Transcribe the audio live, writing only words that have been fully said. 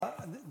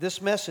This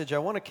message, I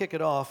want to kick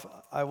it off.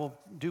 I will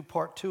do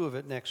part 2 of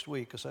it next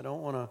week because I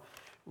don't want to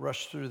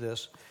rush through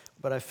this.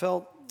 But I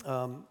felt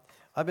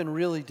I've been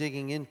really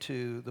digging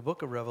into the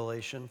book of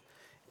Revelation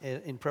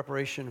in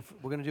preparation.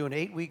 We're going to do an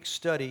 8-week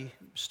study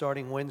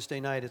starting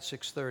Wednesday night at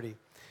 6:30.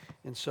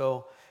 And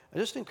so I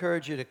just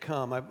encourage you to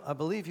come. I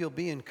believe you'll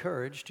be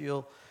encouraged.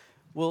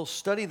 We'll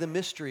study the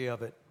mystery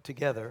of it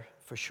together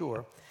for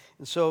sure.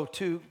 And so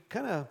to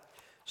kind of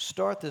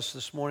start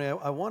this morning,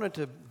 I wanted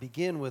to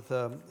begin with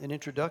an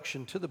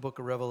introduction to the book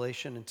of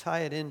Revelation and tie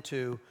it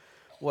into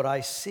what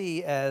I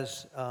see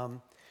as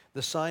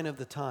the sign of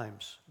the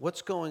times.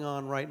 What's going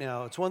on right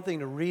now? It's one thing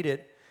to read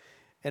it,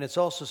 and it's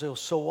also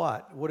so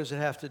what? What does it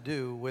have to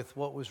do with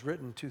what was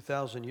written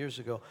 2,000 years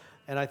ago?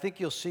 And I think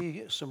you'll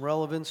see some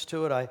relevance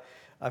to it.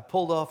 I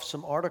pulled off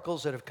some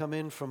articles that have come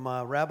in from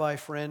a rabbi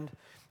friend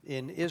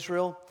in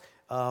Israel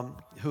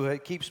who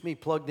keeps me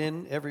plugged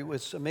in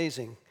it's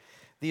amazing.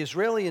 The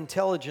Israeli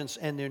intelligence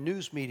and their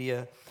news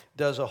media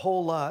does a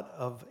whole lot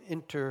of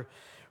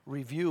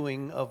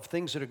reviewing of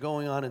things that are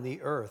going on in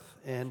the earth,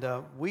 and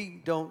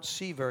we don't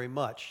see very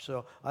much.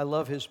 So I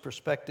love his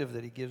perspective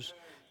that he gives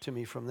to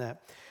me from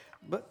that.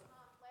 But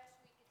last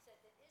week it said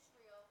that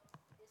Israel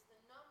is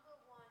the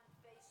 #1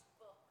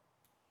 Facebook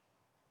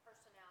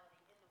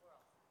personality in the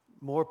world.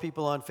 More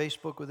people on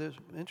Facebook with this?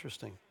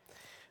 Interesting.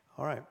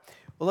 All right.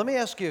 Well, let me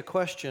ask you a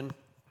question.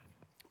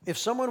 If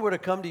someone were to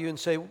come to you and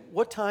say,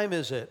 "What time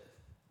is it?"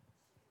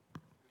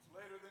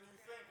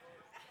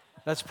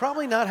 That's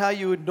probably not how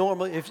you would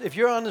normally, if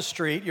you're on the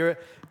street, you're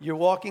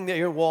walking there,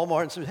 you're in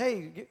Walmart and say,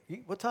 "Hey,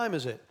 what time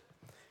is it?"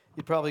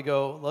 You'd probably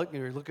go,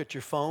 look at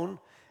your phone,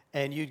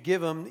 and you'd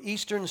give them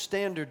Eastern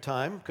Standard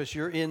Time, because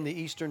you're in the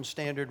Eastern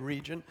Standard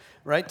region,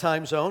 right,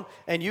 time zone,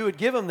 and you would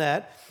give them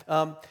that.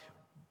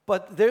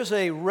 But there's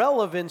a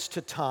relevance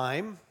to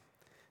time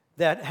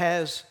that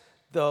has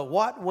the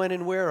what, when,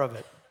 and where of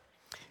it.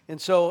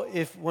 And so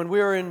when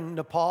we're in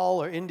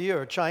Nepal or India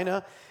or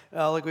China,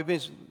 like we've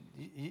been,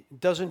 it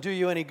doesn't do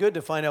you any good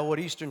to find out what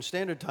Eastern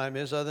Standard Time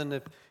is, other than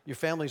if your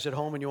family's at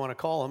home and you want to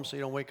call them so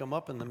you don't wake them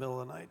up in the middle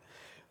of the night.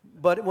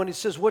 But when it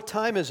says, "What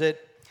time is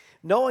it?"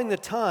 knowing the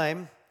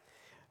time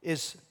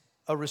is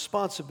a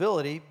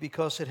responsibility,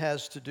 because it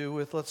has to do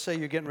with, let's say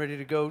you're getting ready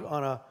to go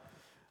on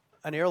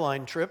an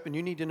airline trip, and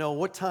you need to know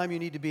what time you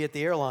need to be at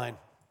the airline.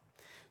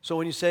 So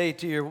when you say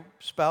to your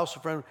spouse or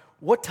friend,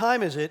 "What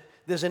time is it?"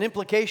 there's an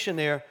implication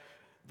there.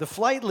 The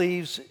flight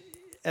leaves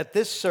at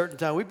this certain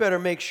time. We better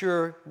make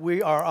sure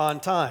we are on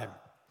time.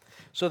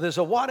 So there's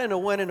a what and a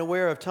when and a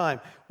where of time.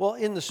 Well,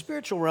 in the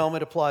spiritual realm,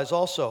 it applies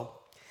also.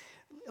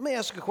 Let me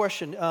ask a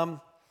question.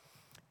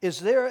 Is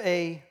there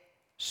a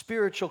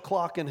spiritual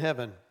clock in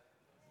heaven?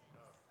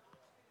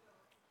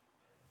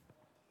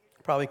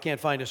 Probably can't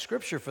find a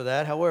scripture for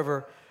that.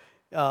 However,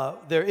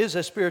 there is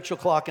a spiritual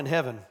clock in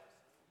heaven.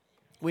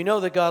 We know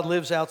that God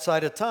lives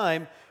outside of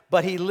time,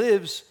 but he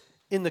lives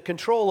in the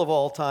control of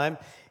all time.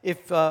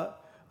 If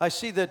I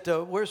see that,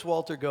 where's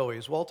Walter Goey?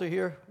 Is Walter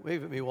here?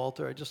 Wave at me,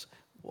 Walter.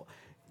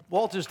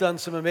 Walter's done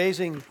some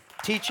amazing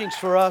teachings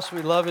for us.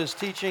 We love his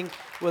teaching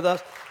with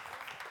us.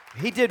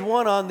 He did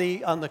one on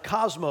the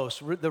cosmos,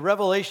 the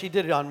revelation. He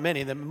did it on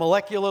many. The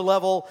molecular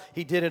level,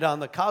 he did it on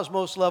the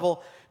cosmos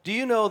level. Do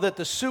you know that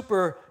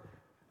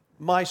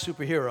my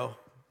superhero,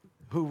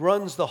 who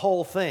runs the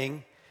whole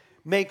thing,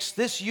 makes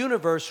this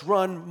universe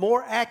run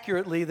more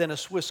accurately than a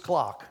Swiss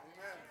clock?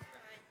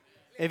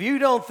 If you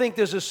don't think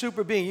there's a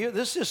super being,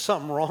 there's just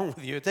something wrong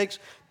with you. It takes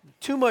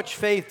too much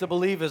faith to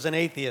believe as an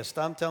atheist,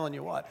 I'm telling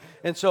you what.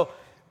 And so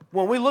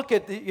when we look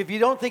at, if you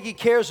don't think he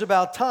cares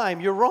about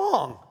time, you're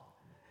wrong.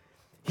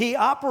 He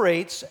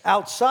operates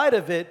outside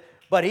of it,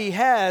 but he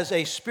has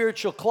a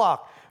spiritual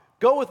clock.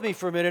 Go with me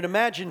for a minute.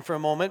 Imagine for a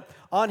moment,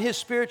 on his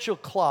spiritual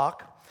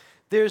clock,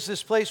 there's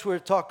this place where we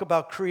talk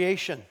about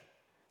creation.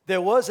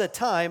 There was a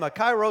time, a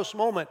kairos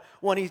moment,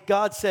 when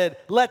God said,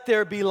 "Let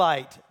there be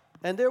light."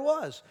 And there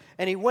was.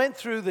 And he went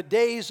through the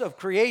days of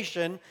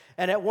creation,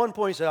 and at one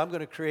point he said, "I'm going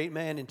to create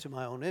man into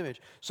my own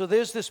image." So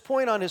there's this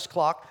point on his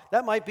clock.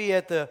 That might be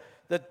at the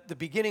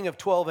beginning of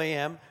 12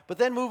 a.m., but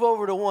then move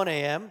over to 1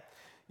 a.m.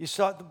 You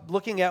start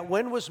looking at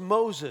when was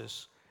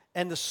Moses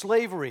and the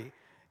slavery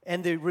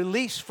and the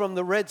release from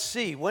the Red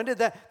Sea. When did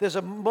that? There's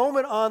a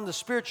moment on the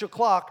spiritual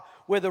clock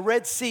where the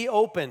Red Sea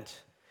opened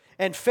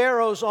and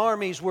Pharaoh's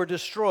armies were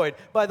destroyed.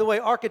 By the way,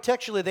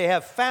 architecturally, they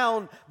have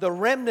found the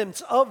remnants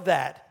of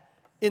that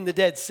in the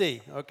Dead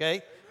Sea,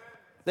 okay?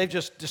 They've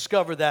just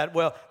discovered that.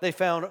 Well, they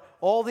found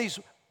all these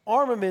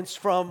armaments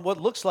from what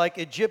looks like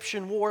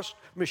Egyptian war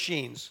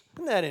machines.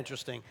 Isn't that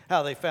interesting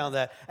how they found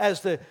that?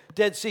 As the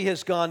Dead Sea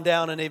has gone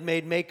down and they've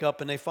made makeup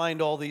and they find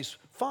all these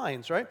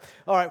finds, right?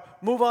 All right,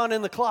 move on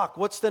in the clock.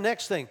 What's the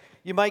next thing?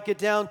 You might get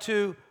down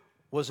to,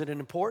 was it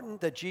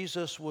important that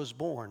Jesus was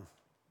born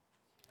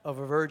of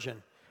a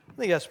virgin? I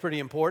think that's pretty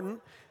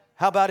important.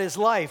 How about his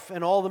life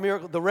and all the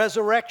miracles, the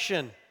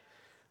resurrection,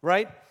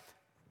 right?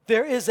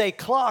 There is a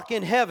clock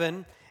in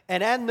heaven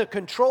and in the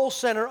control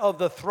center of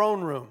the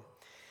throne room.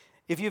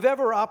 If you've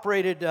ever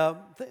operated,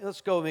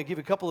 let's go and give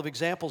a couple of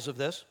examples of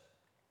this.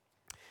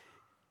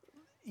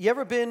 You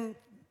ever been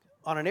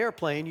on an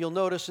airplane, you'll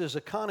notice there's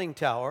a conning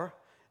tower,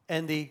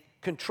 and the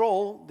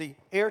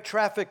air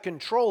traffic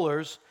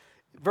controllers,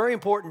 very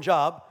important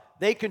job,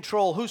 they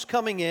control who's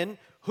coming in,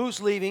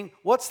 who's leaving,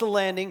 what's the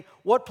landing,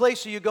 what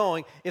place are you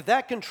going. If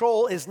that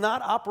control is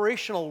not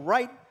operational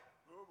right,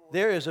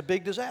 there is a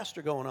big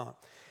disaster going on.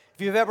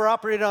 If you've ever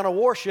operated on a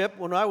warship,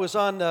 when I was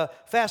on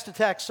fast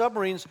attack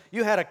submarines,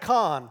 you had a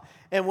con.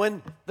 And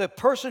when the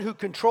person who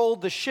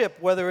controlled the ship,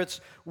 whether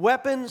it's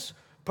weapons,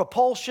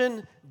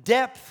 propulsion,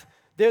 depth,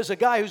 there's a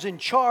guy who's in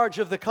charge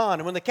of the con.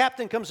 And when the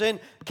captain comes in,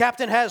 the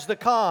captain has the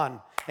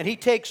con. And he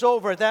takes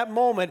over at that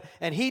moment,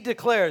 and he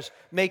declares,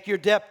 make your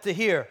depth to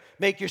here,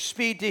 make your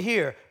speed to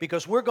here,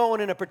 because we're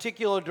going in a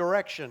particular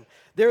direction.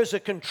 There is a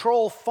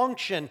control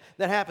function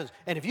that happens.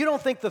 And if you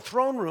don't think the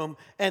throne room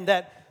and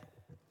that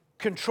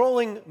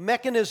controlling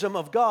mechanism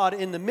of God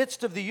in the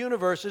midst of the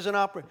universe is an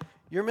opera,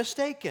 you're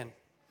mistaken.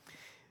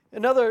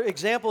 Another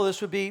example of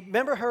this would be,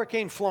 remember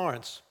Hurricane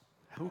Florence?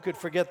 Who could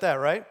forget that,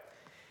 right?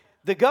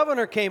 The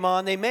governor came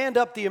on, they manned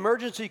up the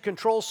emergency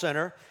control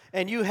center,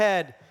 and you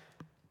had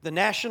the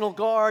National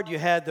Guard, you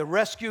had the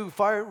rescue,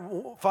 fire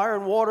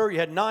and water, you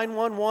had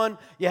 911,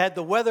 you had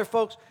the weather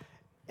folks.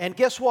 And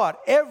guess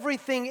what?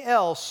 Everything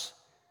else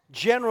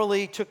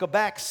generally took a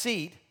back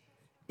seat,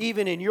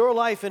 even in your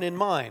life and in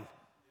mine.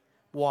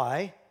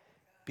 Why?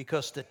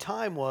 Because the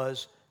time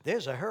was,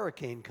 there's a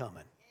hurricane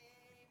coming.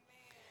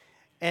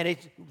 And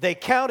they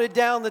counted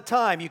down the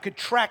time. You could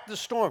track the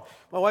storm.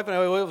 My wife and I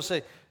would always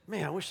say,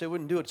 man, I wish they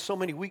wouldn't do it so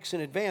many weeks in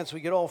advance.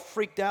 We get all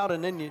freaked out,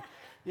 and then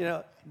you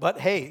know, but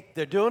hey,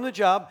 they're doing the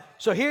job.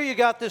 So here you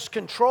got this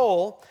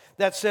control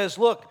that says,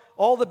 look,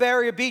 all the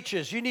barrier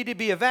beaches, you need to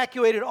be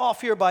evacuated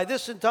off here by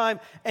this in time,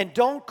 and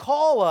don't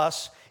call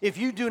us if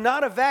you do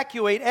not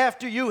evacuate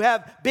after you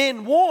have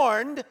been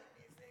warned.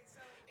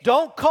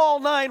 Don't call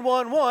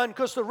 911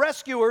 because the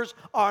rescuers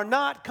are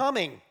not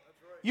coming.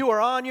 You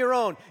are on your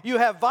own. You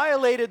have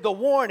violated the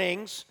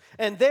warnings,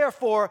 and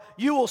therefore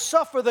you will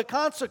suffer the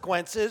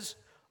consequences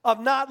of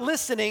not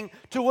listening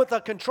to what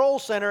the control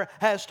center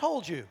has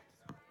told you.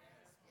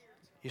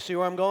 You see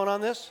where I'm going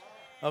on this?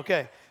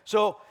 Okay.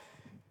 So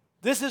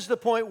this is the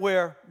point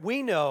where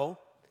we know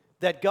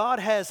that God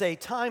has a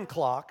time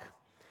clock,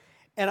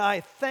 and I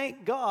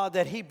thank God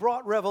that He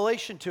brought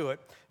revelation to it.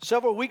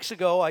 Several weeks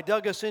ago, I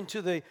dug us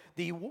into the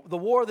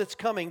war that's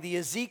coming, the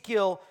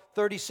Ezekiel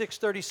 36,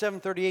 37,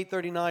 38,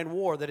 39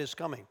 war that is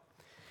coming.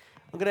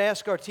 I'm going to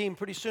ask our team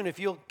pretty soon if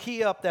you'll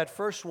key up that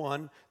first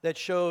one that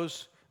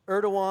shows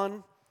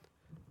Erdogan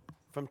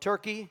from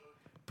Turkey,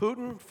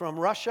 Putin from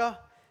Russia,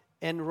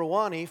 and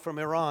Rouhani from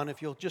Iran,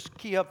 if you'll just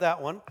key up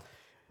that one.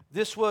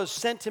 This was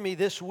sent to me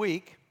this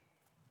week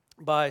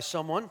by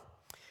someone.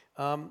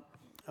 I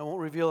won't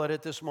reveal it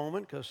at this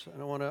moment because I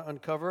don't want to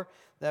uncover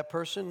that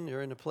person.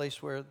 You're in a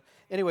place where...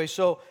 Anyway,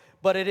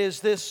 but it is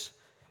this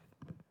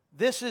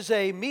is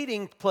a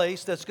meeting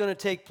place that's going to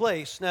take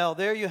place. Now,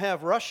 there you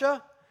have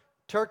Russia,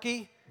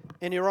 Turkey,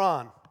 and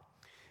Iran.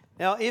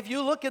 Now, if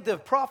you look at the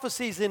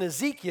prophecies in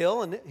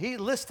Ezekiel, and he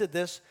listed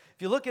this,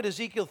 if you look at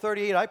Ezekiel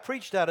 38, I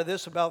preached out of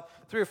this about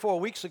 3 or 4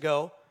 weeks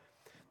ago.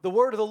 The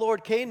word of the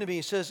Lord came to me.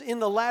 He says, in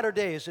the latter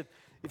days,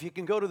 if you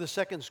can go to the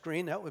second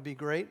screen, that would be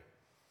great.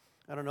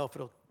 I don't know if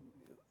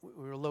we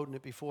were loading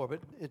it before, but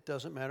it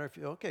doesn't matter.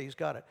 Okay, he's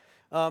got it.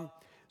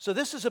 So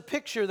this is a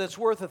picture that's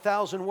worth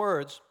 1,000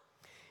 words.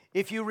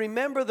 If you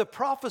remember the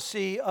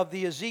prophecy of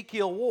the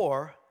Ezekiel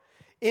war,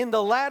 in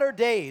the latter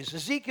days,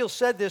 Ezekiel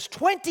said this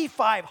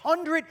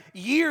 2,500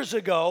 years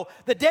ago.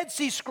 The Dead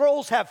Sea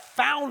Scrolls have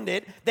found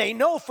it. They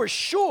know for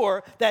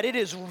sure that it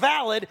is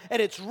valid and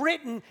it's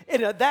written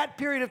in that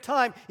period of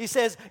time. He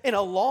says, in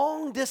a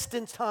long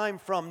distance time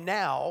from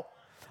now,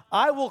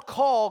 I will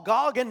call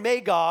Gog and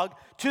Magog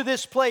to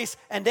this place,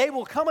 and they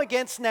will come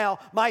against now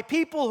my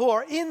people who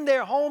are in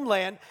their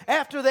homeland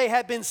after they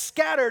have been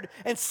scattered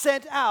and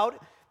sent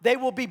out. They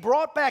will be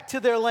brought back to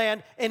their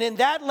land, and in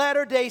that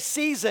latter-day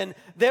season,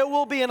 there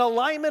will be an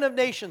alignment of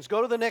nations.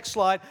 Go to the next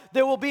slide.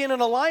 There will be an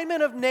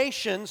alignment of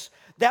nations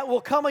that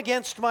will come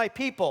against my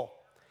people.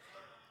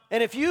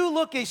 And if you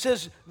look, he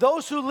says,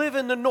 those who live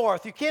in the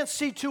north, you can't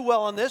see too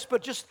well on this,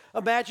 but just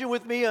imagine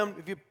with me,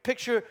 if you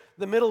picture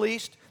the Middle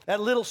East,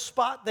 that little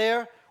spot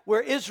there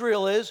where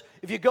Israel is.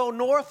 If you go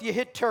north, you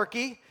hit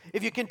Turkey.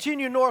 If you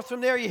continue north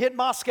from there, you hit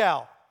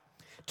Moscow.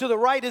 To the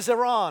right is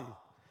Iran.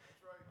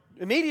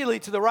 Immediately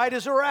to the right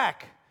is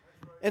Iraq.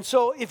 And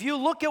so if you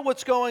look at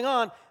what's going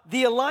on,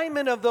 the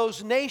alignment of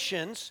those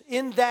nations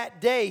in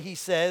that day, he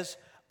says,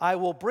 I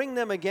will bring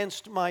them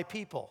against my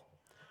people.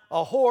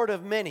 A horde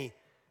of many.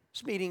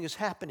 This meeting is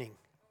happening.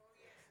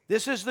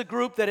 This is the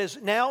group that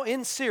is now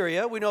in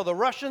Syria. We know the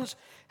Russians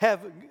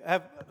have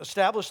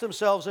established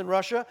themselves in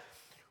Russia.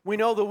 We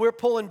know that we're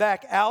pulling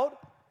back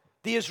out.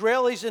 The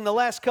Israelis in the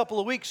last couple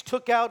of weeks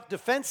took out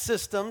defense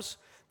systems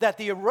that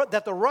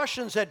the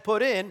Russians had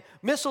put in,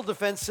 missile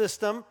defense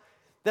system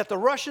that the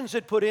Russians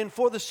had put in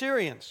for the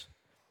Syrians.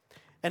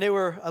 And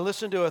I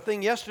listened to a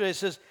thing yesterday that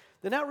says,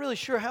 they're not really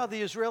sure how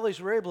the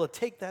Israelis were able to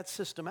take that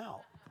system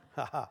out.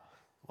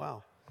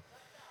 Wow.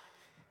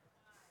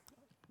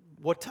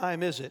 What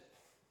time is it?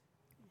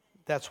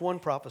 That's one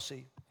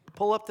prophecy.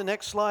 Pull up the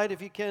next slide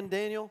if you can,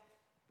 Daniel.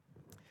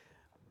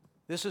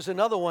 This is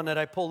another one that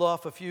I pulled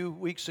off a few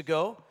weeks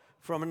ago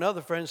from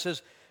another friend. It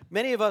says,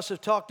 many of us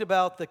have talked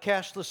about the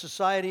cashless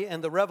society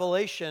and the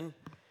revelation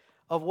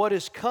of what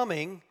is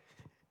coming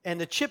and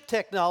the chip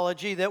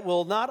technology that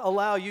will not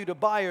allow you to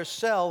buy or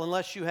sell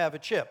unless you have a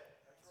chip.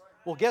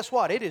 Well, guess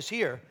what? It is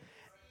here.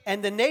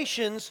 And the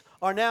nations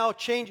are now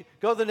changing.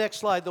 Go to the next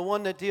slide, the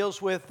one that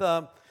deals with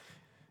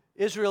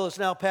Israel has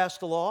now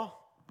passed a law.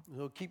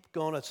 We'll keep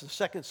going. It's the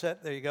second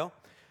set. There you go.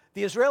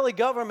 The Israeli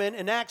government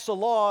enacts a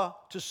law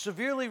to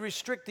severely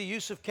restrict the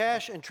use of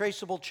cash and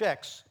traceable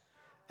checks.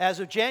 As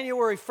of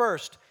January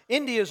 1st,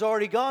 India has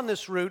already gone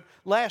this route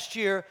last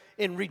year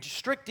in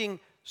restricting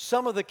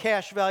some of the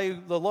cash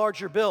value, the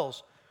larger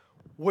bills.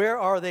 Where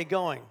are they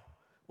going?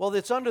 Well,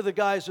 it's under the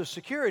guise of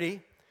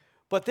security,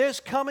 but there's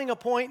coming a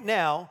point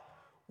now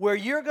where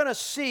you're going to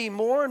see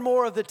more and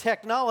more of the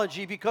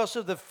technology because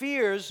of the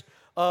fears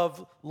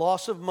of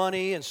loss of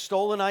money and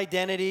stolen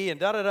identity and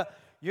da-da-da.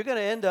 You're going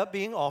to end up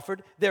being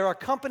offered. There are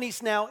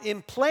companies now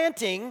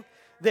implanting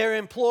their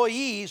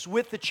employees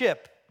with the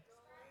chip.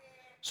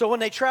 So when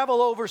they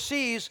travel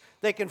overseas,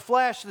 they can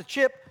flash the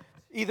chip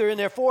either in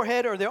their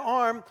forehead or their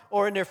arm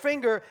or in their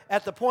finger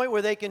at the point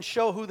where they can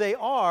show who they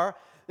are.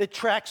 It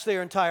tracks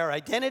their entire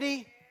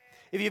identity.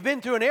 If you've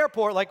been through an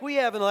airport like we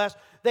have in the last,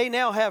 they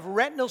now have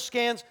retinal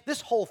scans.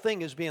 This whole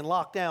thing is being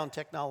locked down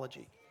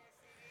technology.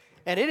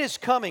 And it is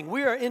coming.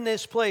 We are in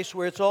this place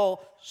where it's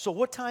all, so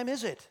what time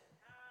is it?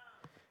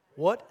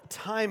 What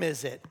time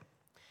is it?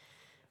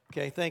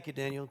 Okay, thank you,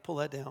 Daniel. Pull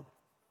that down.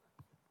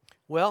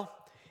 Well,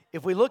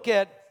 if we look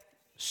at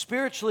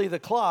spiritually the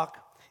clock,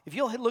 if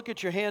you'll look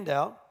at your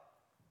handout,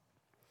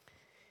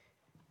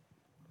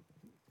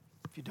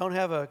 if you don't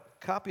have a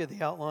copy of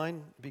the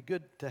outline, it'd be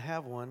good to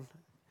have one.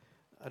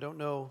 I don't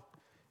know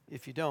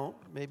if you don't.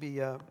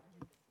 Maybe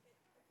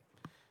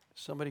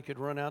somebody could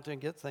run out there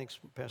and get, thanks,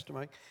 Pastor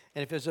Mike.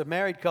 And if there's a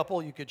married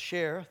couple, you could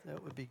share.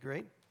 That would be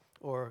great.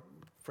 Or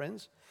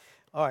friends.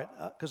 All right,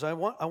 because I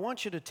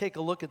want you to take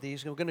a look at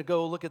these. We're going to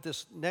go look at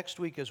this next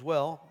week as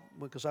well,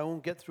 because I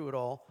won't get through it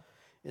all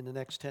in the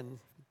next 10,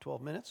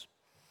 12 minutes.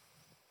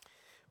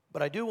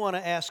 But I do want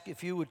to ask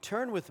if you would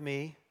turn with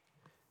me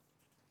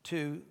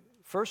to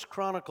 1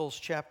 Chronicles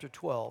chapter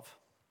 12.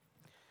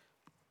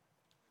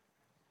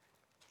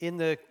 In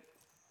the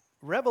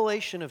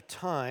revelation of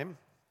time,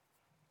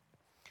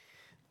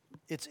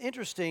 it's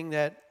interesting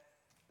that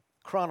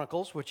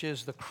Chronicles, which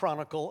is the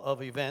chronicle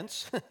of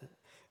events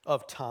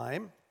of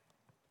time,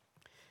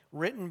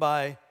 written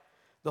by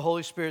the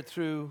Holy Spirit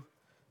through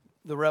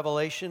the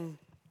revelation.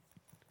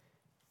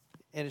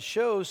 And it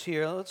shows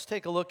here, let's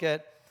take a look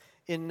at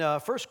in 1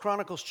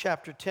 Chronicles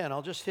chapter 10.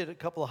 I'll just hit a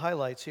couple of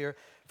highlights here.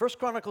 1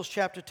 Chronicles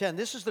chapter 10,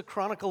 this is the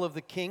chronicle of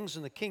the kings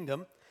and the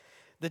kingdom.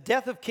 The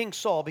death of King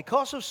Saul.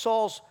 Because of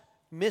Saul's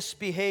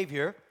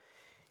misbehavior,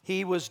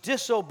 he was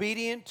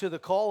disobedient to the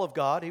call of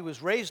God. He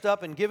was raised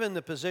up and given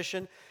the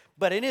position.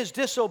 But in his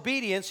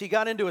disobedience, he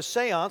got into a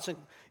seance, and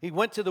he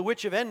went to the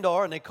witch of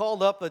Endor, and they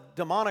called up a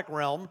demonic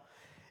realm.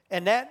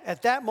 And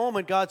at that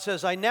moment, God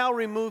says, I now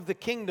remove the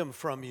kingdom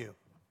from you.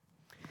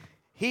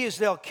 He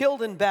is now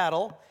killed in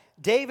battle.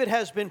 David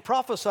has been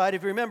prophesied.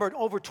 If you remember,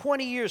 over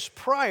 20 years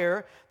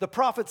prior, the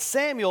prophet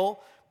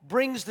Samuel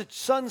brings the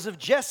sons of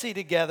Jesse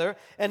together,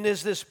 and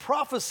there's this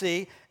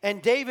prophecy,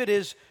 and David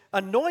is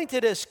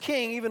anointed as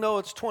king, even though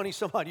it's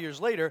 20-some-odd years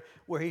later,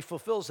 where he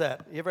fulfills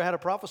that. You ever had a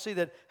prophecy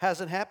that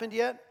hasn't happened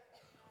yet?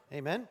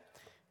 Amen?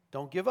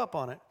 Don't give up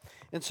on it.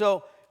 And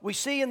so we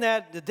see in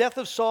that the death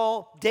of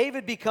Saul,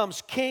 David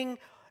becomes king,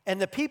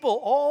 and the people,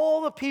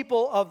 all the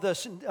people of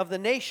the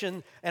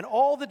nation and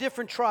all the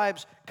different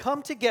tribes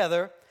come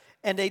together,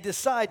 and they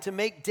decide to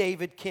make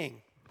David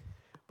king.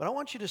 But I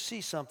want you to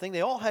see something.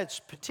 They all had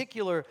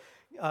particular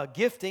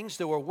giftings.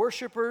 There were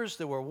worshipers,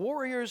 there were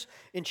warriors.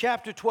 In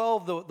chapter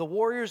 12, the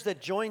warriors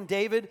that joined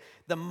David,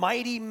 the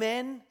mighty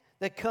men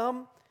that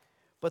come.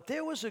 But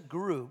there was a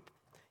group.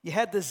 You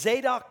had the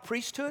Zadok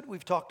priesthood.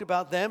 We've talked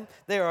about them.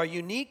 They are a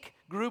unique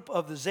group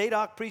of the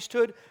Zadok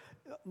priesthood,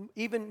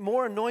 even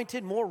more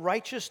anointed, more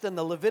righteous than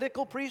the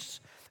Levitical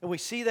priests. And we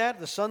see that,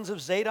 the sons of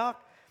Zadok.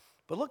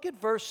 But look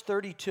at verse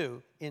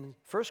 32 in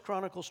 1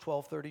 Chronicles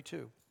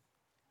 12:32.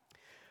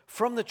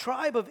 From the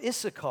tribe of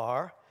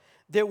Issachar,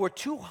 there were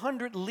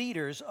 200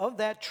 leaders of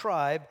that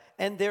tribe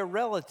and their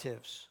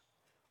relatives.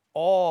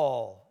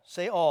 All,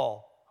 say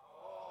all.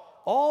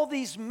 All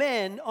these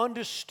men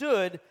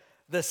understood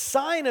the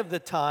sign of the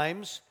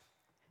times.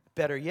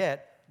 Better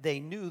yet, they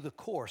knew the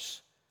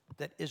course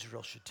that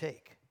Israel should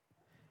take.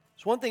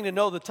 It's one thing to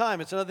know the time.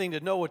 It's another thing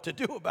to know what to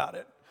do about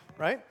it,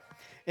 right?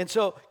 And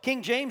so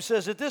King James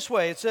says it this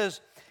way. It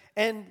says,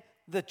 and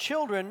the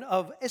children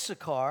of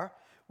Issachar,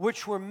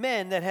 which were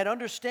men that had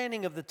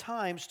understanding of the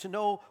times to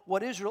know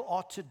what Israel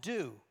ought to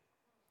do.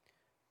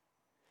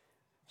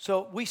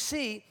 So we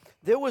see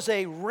there was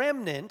a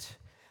remnant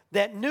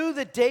that knew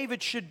that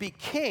David should be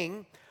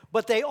king,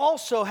 but they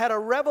also had a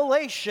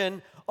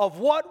revelation of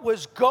what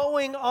was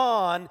going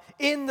on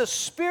in the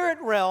spirit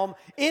realm,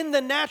 in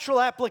the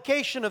natural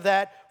application of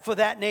that for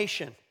that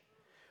nation.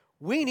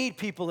 We need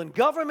people in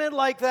government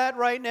like that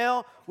right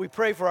now. We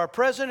pray for our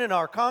president,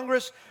 our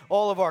Congress,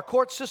 all of our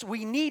court system.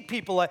 We need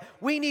people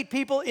we need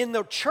people in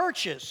the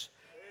churches,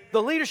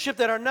 the leadership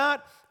that are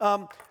not,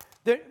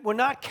 we're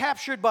not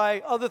captured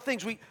by other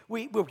things.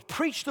 We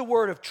preach the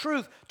word of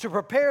truth to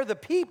prepare the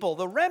people,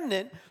 the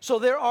remnant, so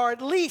there are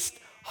at least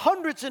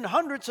hundreds and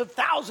hundreds of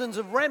thousands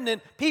of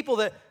remnant people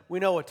that we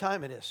know what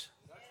time it is.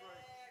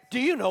 Do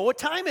you know what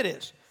time it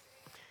is?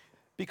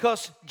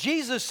 Because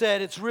Jesus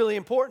said it's really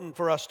important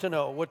for us to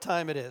know what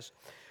time it is.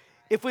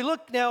 If we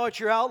look now at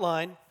your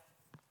outline,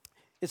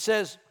 it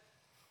says,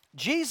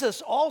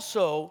 Jesus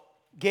also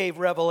gave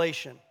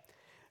revelation.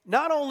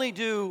 Not only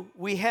do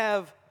we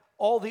have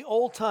all the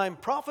old-time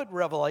prophet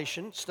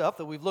revelation stuff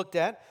that we've looked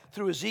at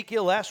through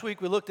Ezekiel. Last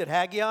week we looked at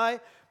Haggai.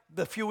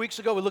 A few weeks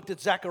ago we looked at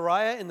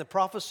Zechariah in the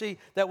prophecy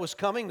that was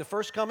coming, the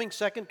first coming,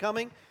 second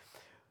coming.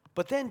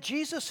 But then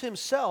Jesus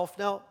himself,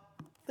 now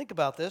think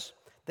about this.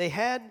 They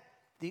had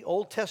the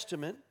Old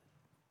Testament.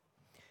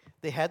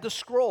 They had the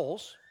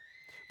scrolls.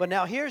 But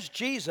now here's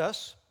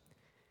Jesus.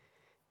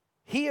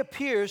 He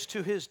appears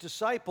to his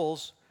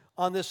disciples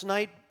on this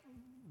night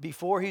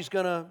before he's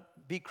going to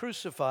be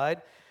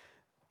crucified.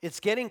 It's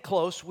getting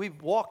close.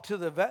 We've walked to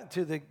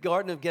the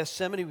Garden of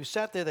Gethsemane. We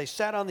sat there. They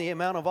sat on the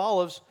Mount of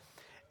Olives.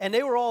 And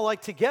they were all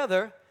like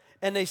together.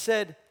 And they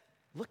said,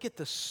 look at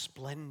the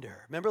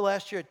splendor. Remember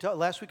last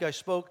week I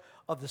spoke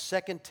of the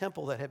second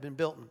temple that had been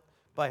built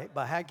by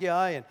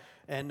Haggai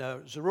and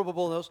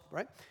Zerubbabel and those,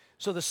 right?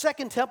 So the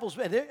second temple's,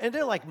 and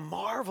they're like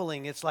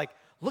marveling. It's like,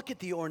 look at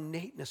the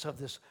ornateness of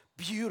this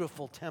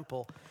beautiful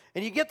temple.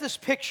 And you get this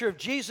picture of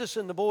Jesus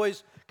and the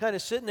boys kind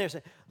of sitting there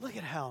saying, look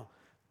at how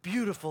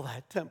beautiful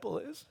that temple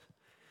is.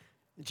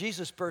 And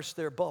Jesus burst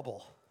their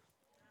bubble.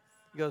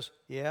 He goes,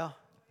 yeah,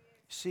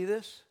 see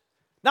this?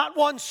 Not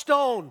one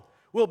stone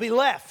will be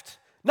left.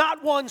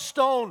 Not one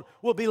stone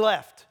will be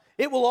left.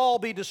 It will all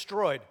be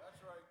destroyed.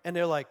 That's right. And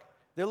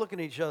they're looking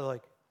at each other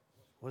like,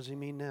 what does he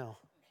mean now?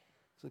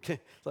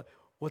 It's like,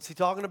 what's he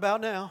talking about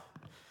now?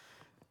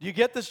 Do you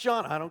get this,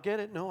 John? I don't get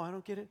it. No, I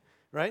don't get it.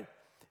 Right?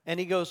 And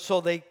he goes,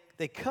 so they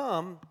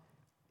come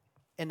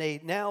and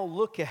they now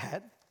look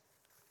at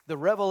the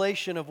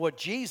revelation of what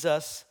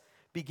Jesus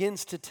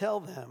begins to tell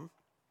them.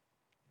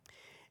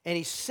 And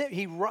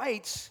he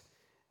writes,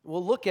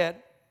 we'll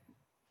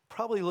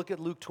probably look at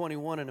Luke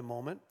 21 in a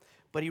moment,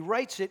 but he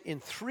writes it in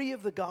 3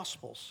 of the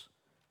Gospels.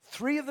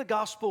 3 of the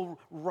Gospel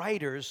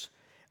writers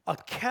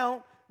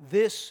account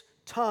this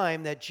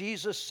time that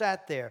Jesus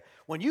sat there.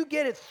 When you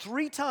get it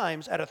 3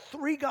 times out of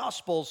 3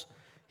 Gospels,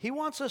 he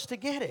wants us to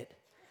get it.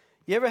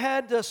 You ever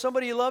had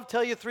somebody you love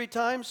tell you 3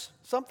 times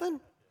something?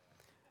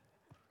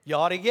 You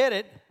ought to get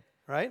it,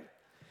 right?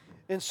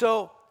 And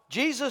so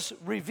Jesus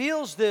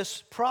reveals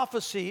this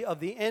prophecy of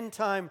the end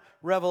time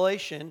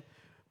revelation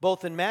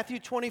both in Matthew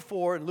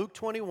 24 and Luke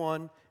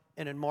 21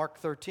 and in Mark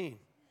 13.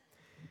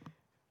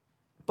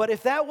 But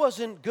if that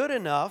wasn't good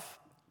enough,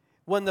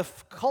 when the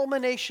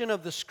culmination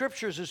of the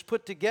scriptures is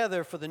put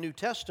together for the New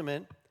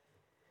Testament,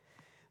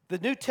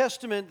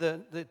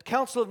 the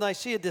Council of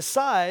Nicaea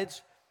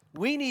decides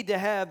we need to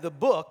have the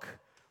book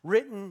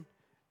written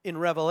in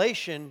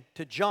Revelation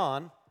to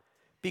John,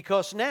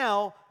 because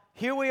now,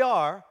 here we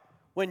are,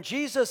 when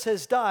Jesus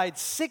has died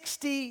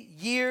 60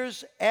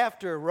 years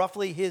after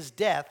roughly his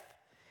death,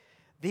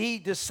 he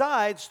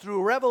decides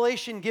through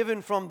revelation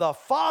given from the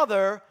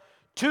Father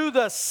to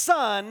the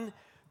Son,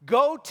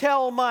 go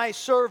tell my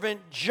servant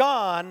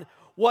John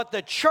what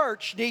the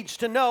church needs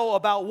to know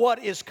about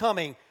what is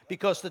coming,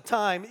 because the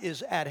time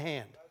is at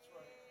hand.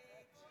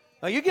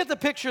 Now you get the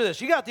picture of this.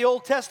 You got the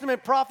Old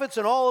Testament prophets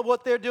and all of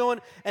what they're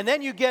doing, and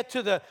then you get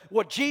to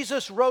what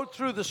Jesus wrote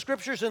through the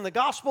scriptures and the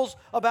Gospels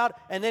about,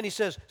 and then he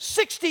says,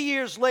 60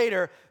 years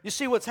later, you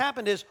see what's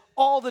happened is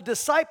all the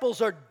disciples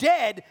are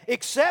dead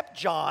except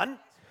John.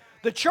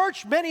 The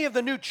church, many of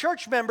the new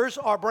church members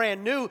are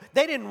brand new.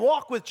 They didn't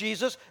walk with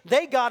Jesus.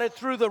 They got it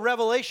through the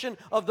revelation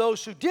of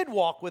those who did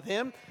walk with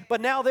him,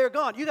 but now they're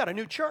gone. You got a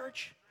new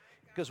church,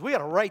 because we got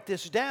to write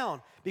this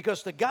down,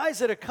 because the guys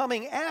that are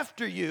coming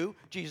after you,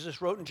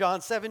 Jesus wrote in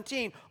John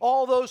 17,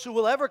 all those who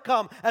will ever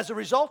come as a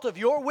result of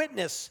your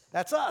witness,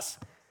 that's us,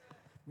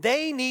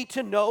 they need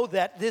to know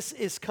that this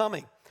is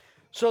coming.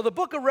 So the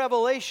book of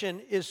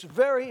Revelation is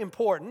very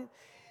important.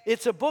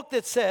 It's a book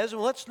that says,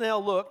 and let's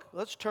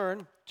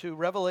turn to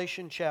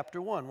Revelation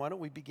chapter 1. Why don't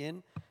we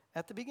begin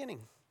at the beginning?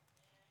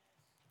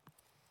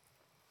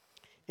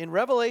 In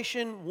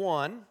Revelation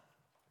 1,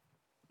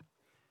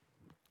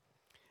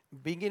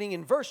 beginning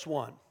in verse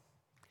 1,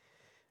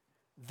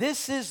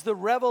 this is the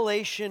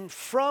revelation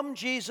from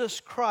Jesus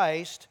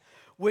Christ,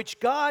 which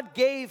God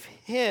gave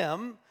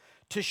him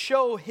to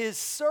show his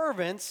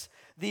servants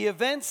the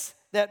events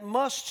that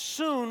must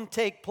soon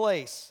take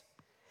place.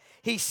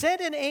 He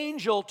sent an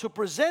angel to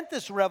present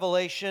this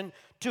revelation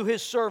to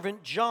his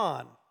servant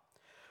John,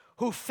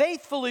 who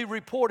faithfully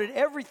reported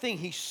everything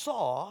he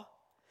saw.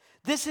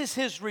 This is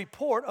his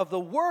report of the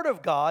Word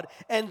of God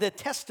and the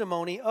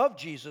testimony of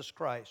Jesus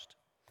Christ.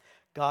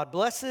 God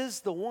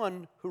blesses the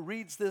one who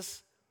reads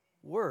this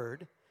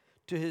word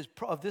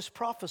of this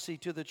prophecy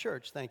to the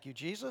church. Thank you,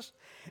 Jesus.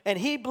 And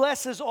he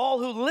blesses all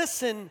who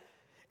listen,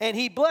 and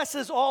he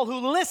blesses all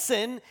who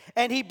listen,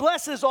 and he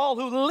blesses all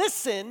who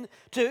listen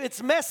to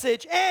its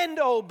message and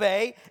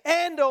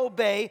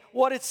obey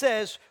what it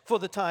says, for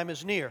the time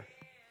is near.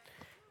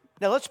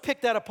 Now let's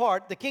pick that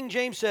apart. The King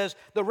James says,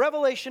 the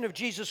revelation of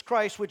Jesus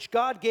Christ, which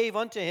God gave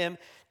unto him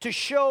to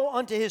show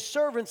unto his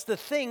servants the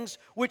things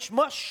which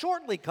must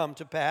shortly come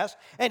to pass.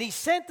 And he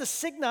sent the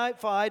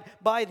signified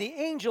by the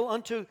angel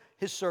unto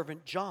his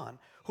servant John,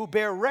 who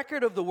bear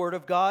record of the word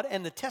of God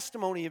and the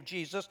testimony of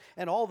Jesus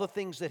and all the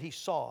things that he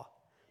saw.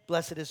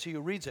 Blessed is he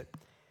who reads it.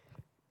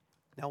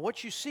 Now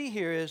what you see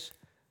here is,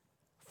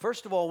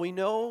 first of all, we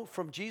know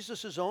from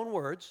Jesus' own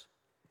words,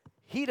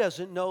 he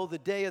doesn't know the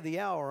day or the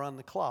hour on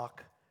the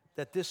clock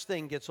that this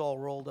thing gets all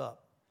rolled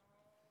up.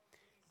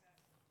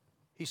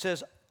 He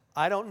says,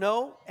 I don't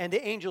know, and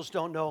the angels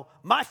don't know.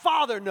 My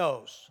Father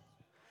knows.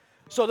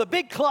 So the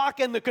big clock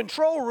in the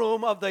control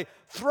room of the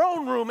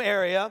throne room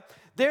area,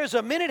 there's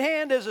a minute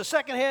hand, there's a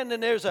second hand,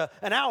 and there's an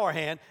hour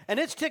hand, and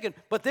it's ticking.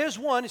 But there's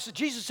one.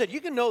 Jesus said, you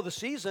can know the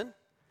season.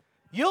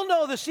 You'll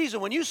know the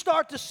season. When you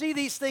start to see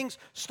these things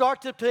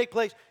start to take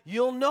place,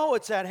 you'll know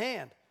it's at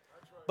hand.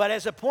 Right. But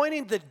as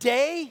appointing the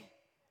day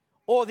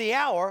or the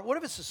hour, what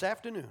if it's this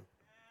afternoon?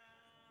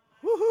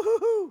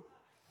 Woo-hoo-hoo-hoo.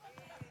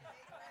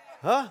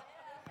 Huh?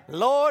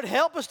 Lord,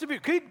 help us to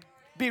could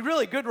be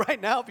really good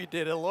right now if you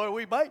did it, Lord.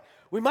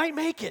 We might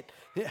make it.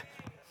 Yeah.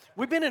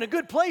 We've been in a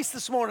good place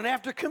this morning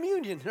after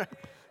communion. Right?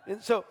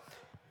 And so,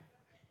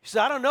 he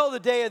said, I don't know the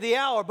day or the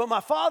hour, but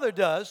my Father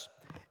does.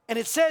 And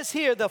it says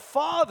here, the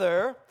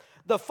Father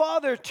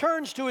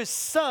turns to his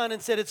Son and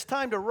said, it's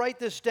time to write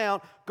this down.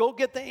 Go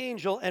get the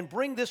angel and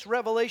bring this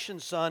revelation,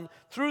 Son,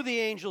 through the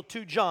angel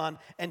to John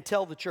and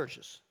tell the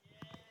churches.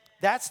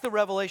 That's the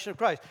revelation of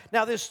Christ.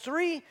 Now, there's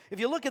three, if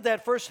you look at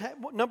that first,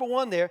 number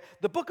one there,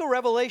 the book of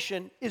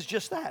Revelation is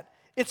just that.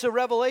 It's a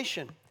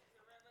revelation.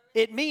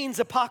 It means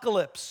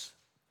apocalypse.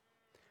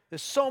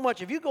 There's so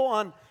much. If you go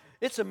on,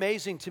 it's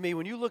amazing to me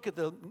when you look at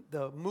the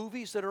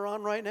movies that are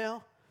on right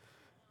now,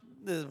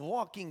 the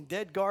Walking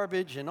Dead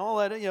garbage and all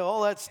that,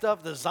 all that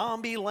stuff, the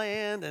zombie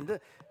land and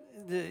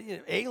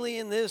the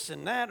alien this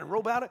and that and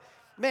robotic.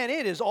 Man,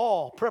 it is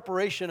all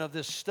preparation of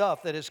this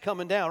stuff that is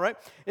coming down, right?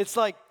 It's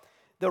like,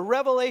 the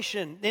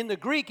revelation, in the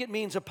Greek, it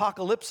means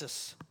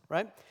apocalypsis,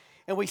 right?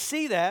 And we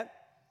see that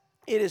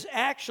it is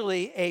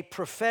actually a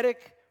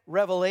prophetic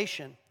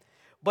revelation,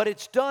 but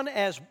it's done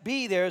as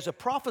there's a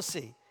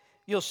prophecy.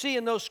 You'll see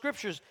in those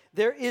scriptures,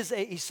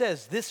 he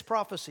says, this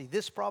prophecy,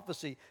 this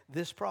prophecy,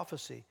 this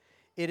prophecy.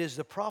 It is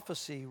the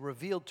prophecy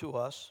revealed to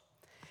us,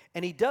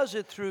 and he does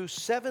it through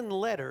 7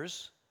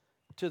 letters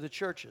to the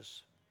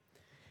churches.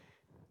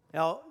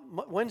 Now,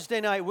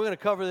 Wednesday night, we're going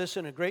to cover this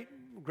in a great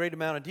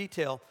amount of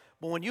detail.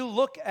 But when you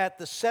look at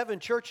the 7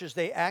 churches,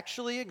 they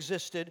actually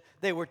existed.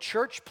 They were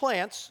church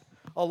plants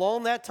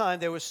along that time.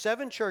 There were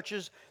 7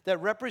 churches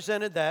that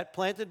represented that,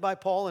 planted by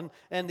Paul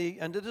and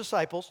the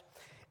disciples.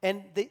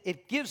 And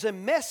it gives a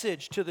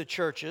message to the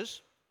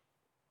churches.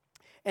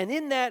 And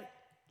in that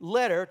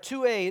letter,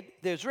 2a,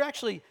 there's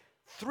actually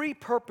 3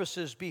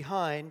 purposes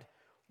behind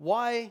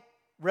why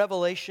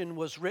Revelation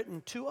was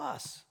written to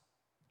us.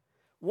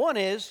 One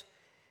is,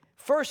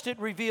 first, it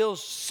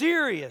reveals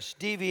serious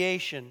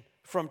deviation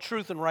from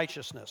truth and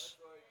righteousness.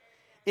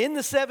 In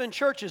the 7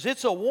 churches,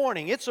 it's a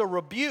warning, it's a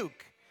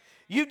rebuke.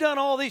 You've done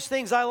all these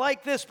things. I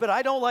like this, but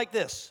I don't like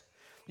this.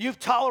 You've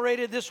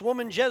tolerated this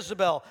woman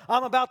Jezebel.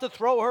 I'm about to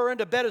throw her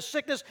into bed of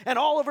sickness, and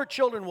all of her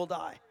children will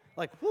die.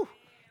 Like, whew,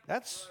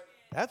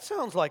 that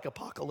sounds like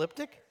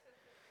apocalyptic,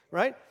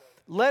 right?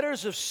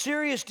 Letters of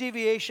serious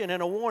deviation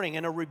and a warning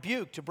and a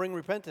rebuke to bring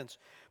repentance.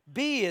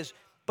 B is,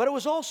 but it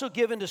was also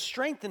given to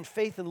strengthen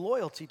faith and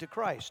loyalty to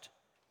Christ.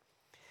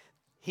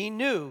 He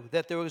knew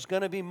that there was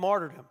going to be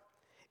martyrdom.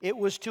 It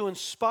was to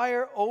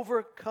inspire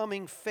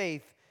overcoming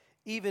faith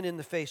even in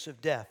the face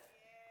of death.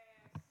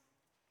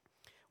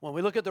 When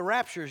we look at the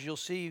raptures, you'll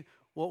see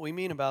what we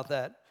mean about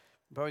that.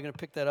 I'm probably going to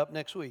pick that up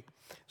next week.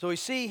 So we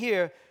see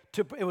here,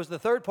 the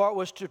third part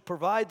was to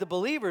provide the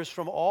believers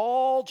from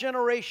all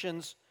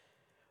generations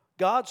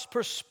God's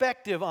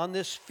perspective on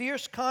this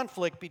fierce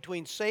conflict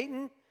between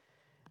Satan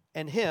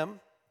and him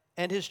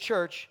and his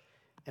church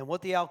and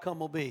what the outcome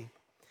will be.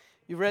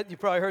 You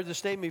probably heard this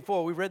statement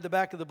before. We read the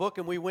back of the book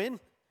and we win.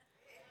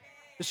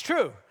 It's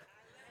true.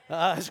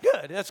 It's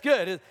good. That's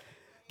good.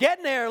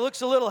 Getting there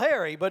looks a little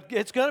hairy, but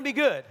it's going to be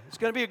good. It's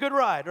going to be a good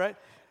ride, right?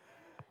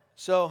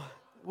 So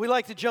we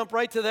like to jump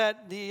right to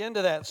the end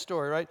of that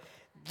story, right?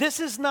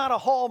 This is not a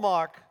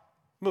Hallmark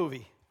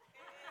movie.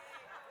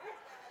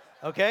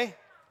 Okay?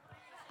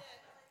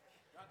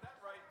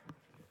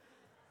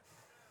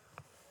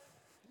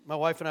 My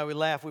wife and I, we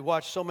laugh. We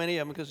watch so many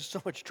of them because there's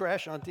so much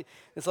trash on TV.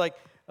 It's like,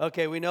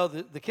 okay, we know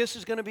the kiss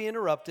is going to be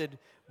interrupted,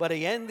 but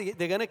again,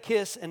 they're going to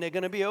kiss and they're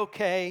going to be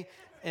okay,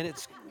 and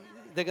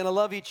they're going to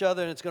love each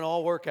other and it's going to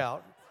all work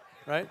out,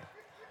 right?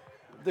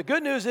 The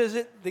good news is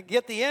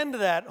at the end of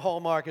that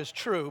Hallmark is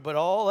true, but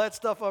all that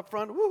stuff up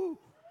front, woo!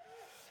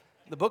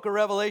 The book of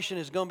Revelation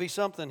is going to be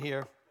something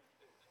here.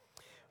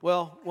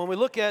 Well, when we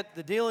look at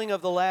the dealing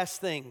of the last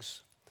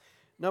things,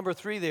 number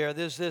 3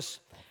 there's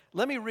this.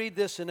 Let me read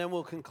this and then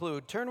we'll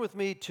conclude. Turn with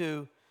me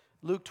to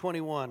Luke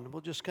 21.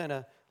 We'll just kind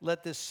of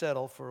let this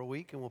settle for a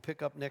week and we'll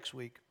pick up next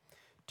week.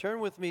 Turn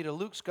with me to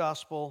Luke's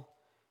Gospel,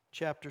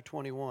 chapter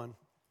 21.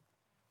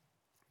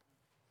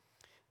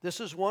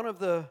 This is one of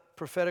the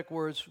prophetic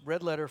words,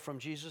 red letter from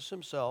Jesus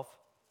himself.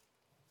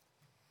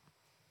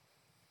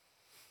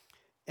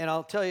 And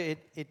I'll tell you,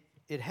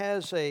 it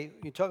has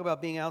you talk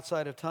about being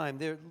outside of time.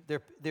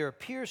 There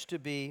appears to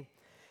be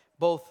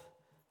both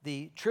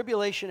the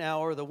tribulation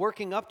hour, the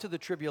working up to the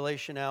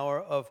tribulation hour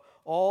of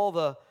all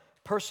the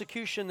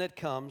persecution that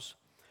comes,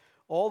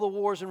 all the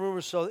wars and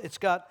rumors. So it's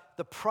got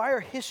the prior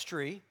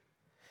history.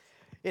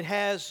 It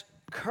has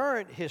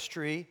current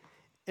history.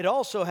 It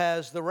also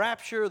has the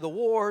rapture, the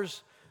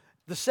wars,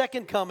 the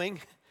second coming.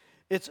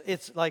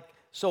 It's like,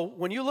 so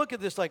when you look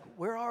at this, like,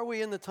 where are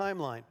we in the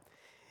timeline?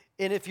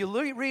 And if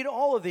you read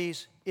all of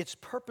these, it's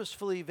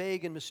purposefully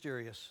vague and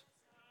mysterious.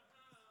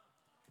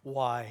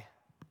 Why?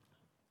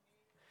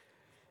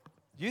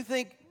 You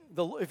think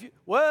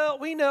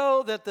we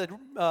know that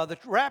the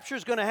rapture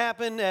is going to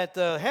happen at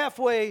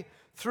halfway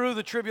through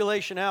the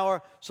tribulation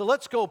hour, so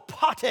let's go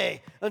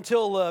pate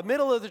until the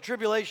middle of the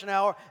tribulation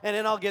hour, and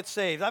then I'll get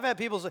saved. I've had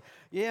people say,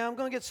 yeah, I'm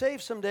going to get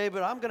saved someday,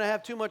 but I'm going to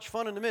have too much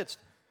fun in the midst.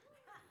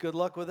 Good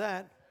luck with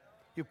that.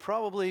 You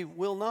probably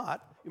will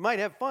not. You might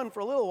have fun for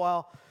a little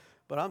while,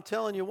 but I'm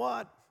telling you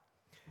what,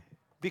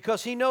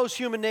 because he knows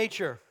human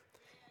nature.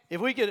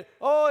 If we could,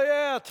 oh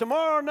yeah,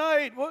 tomorrow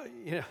night,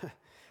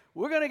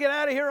 we're going to get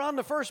out of here on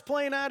the first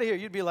plane out of here.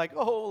 You'd be like,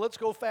 oh, let's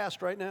go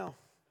fast right now.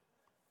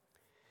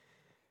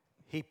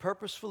 He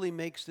purposefully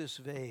makes this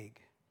vague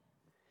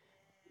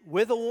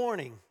with a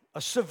warning,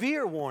 a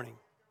severe warning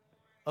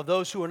of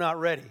those who are not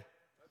ready.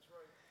 That's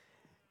right.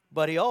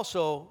 But he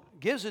also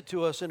gives it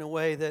to us in a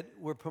way that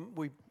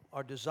we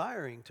are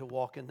desiring to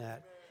walk in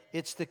that.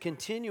 It's the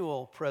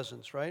continual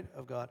presence, right,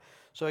 of God.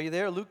 So are you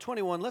there? Luke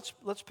 21,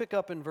 let's pick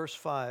up in verse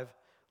 5.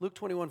 Luke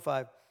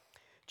 21:5.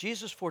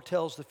 Jesus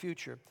foretells the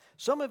future.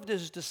 Some of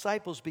his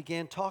disciples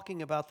began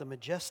talking about the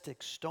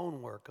majestic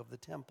stonework of the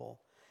temple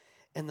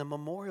and the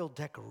memorial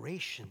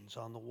decorations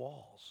on the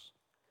walls.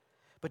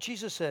 But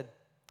Jesus said,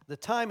 the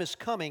time is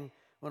coming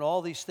when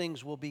all these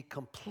things will be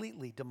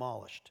completely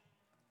demolished.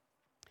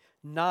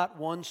 Not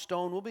one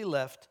stone will be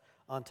left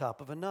on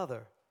top of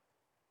another.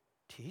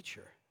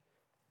 Teacher,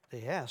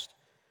 they asked,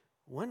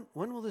 when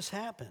will this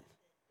happen?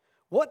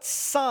 What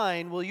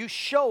sign will you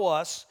show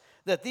us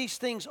that these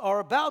things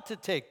are about to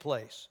take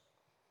place?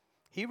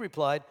 He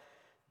replied,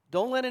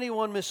 don't let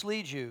anyone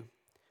mislead you,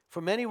 for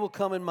many will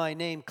come in my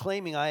name,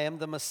 claiming I am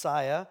the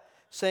Messiah,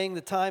 saying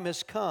the time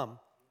has come.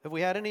 Have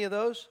we had any of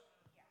those?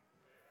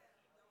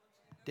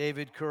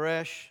 David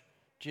Koresh,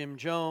 Jim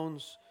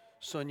Jones,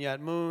 Sun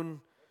Yat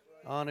Moon,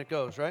 on it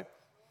goes, right?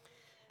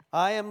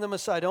 I am the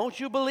Messiah. Don't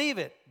you believe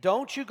it.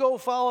 Don't you go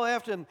follow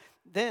after him.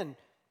 Then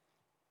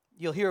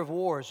you'll hear of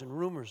wars and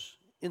rumors,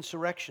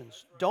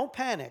 insurrections. Don't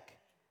panic.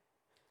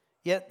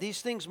 Yet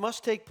these things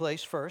must take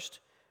place first,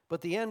 but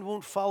the end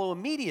won't follow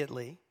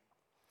immediately.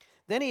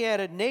 Then he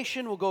added,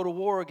 nation will go to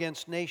war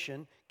against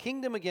nation,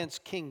 kingdom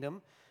against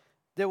kingdom.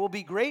 There will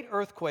be great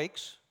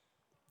earthquakes.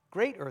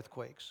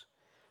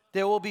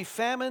 There will be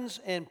famines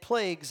and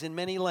plagues in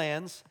many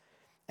lands,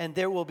 and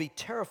there will be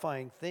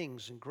terrifying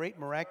things and great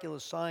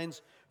miraculous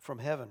signs from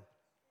heaven.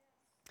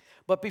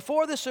 But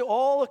before this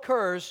all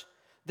occurs,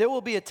 there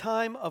will be a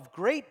time of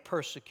great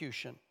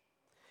persecution.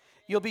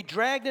 You'll be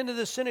dragged into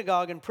the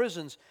synagogue and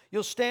prisons.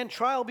 You'll stand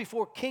trial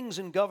before kings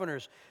and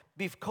governors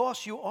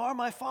because you are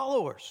my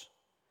followers.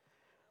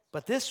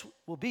 But this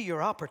will be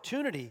your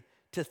opportunity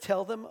to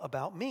tell them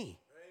about me.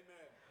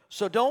 Amen.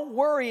 So don't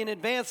worry in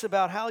advance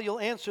about how you'll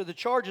answer the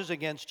charges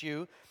against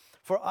you,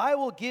 for I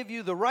will give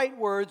you the right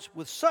words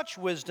with such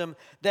wisdom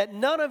that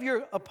none of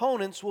your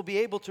opponents will be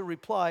able to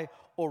reply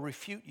or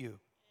refute you.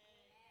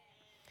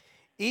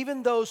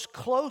 Even those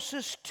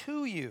closest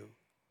to you,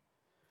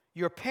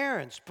 your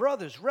parents,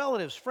 brothers,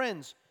 relatives,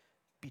 friends,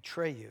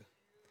 betray you.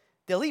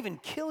 They'll even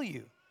kill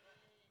you.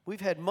 We've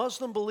had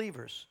Muslim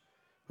believers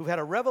who've had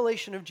a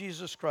revelation of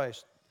Jesus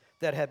Christ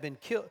that have been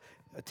killed,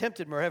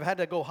 attempted murder, have had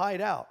to go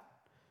hide out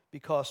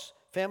because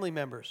family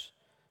members,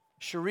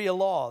 Sharia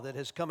law that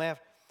has come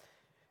after.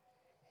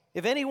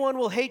 If anyone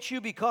will hate you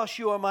because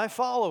you are my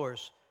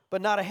followers,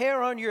 but not a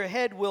hair on your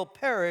head will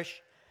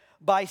perish,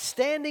 by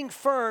standing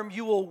firm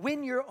you will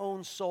win your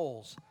own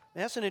souls.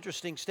 Now, that's an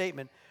interesting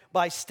statement.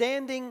 By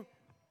standing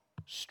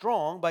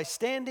strong, by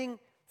standing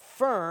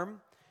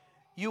firm,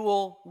 you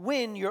will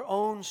win your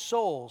own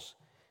souls.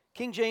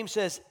 King James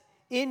says,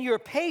 in your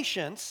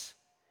patience,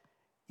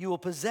 you will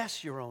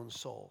possess your own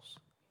souls.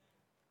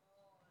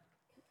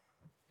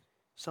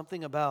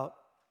 Something about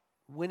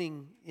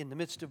winning in the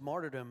midst of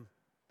martyrdom,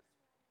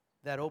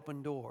 that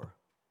open door.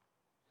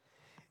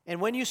 And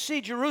when you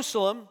see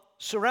Jerusalem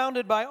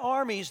surrounded by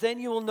armies, then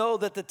you will know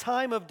that the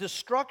time of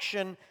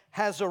destruction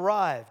has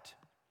arrived.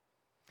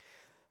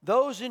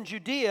 Those in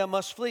Judea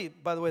must flee.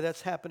 By the way,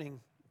 that's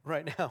happening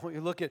right now.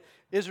 You look at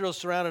Israel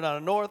surrounded on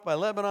the north by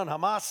Lebanon,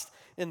 Hamas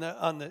in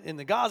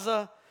the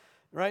Gaza,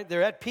 right?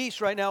 They're at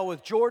peace right now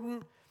with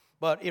Jordan,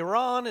 but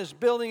Iran is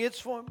building its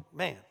form.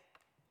 Man.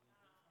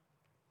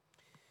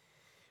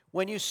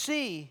 When you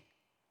see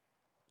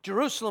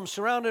Jerusalem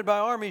surrounded by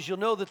armies, you'll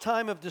know the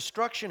time of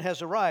destruction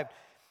has arrived.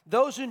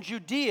 Those in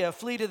Judea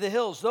flee to the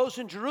hills. Those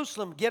in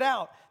Jerusalem get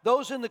out.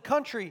 Those in the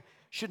country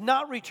should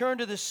not return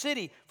to the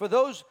city, for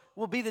those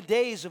will be the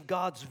days of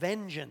God's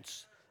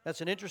vengeance. That's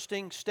an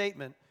interesting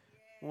statement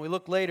when we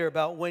look later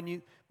about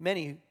when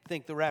many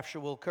think the rapture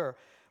will occur.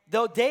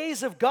 The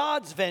days of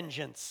God's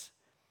vengeance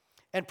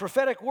and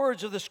prophetic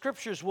words of the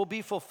scriptures will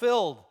be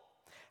fulfilled.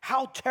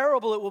 How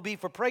terrible it will be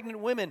for pregnant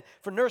women,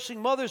 for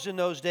nursing mothers in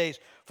those days.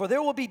 For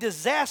there will be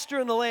disaster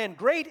in the land,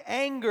 great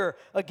anger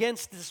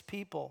against this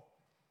people.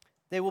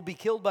 They will be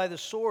killed by the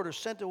sword or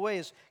sent away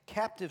as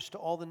captives to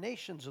all the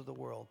nations of the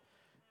world.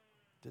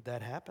 Did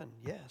that happen?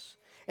 Yes.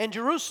 And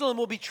Jerusalem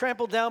will be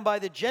trampled down by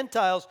the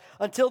Gentiles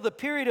until the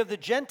period of the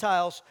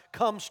Gentiles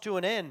comes to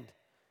an end.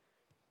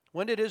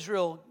 When did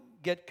Israel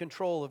get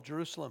control of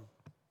Jerusalem?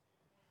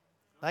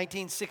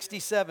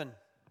 1967.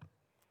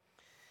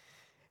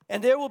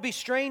 And there will be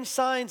strange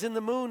signs in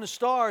the moon and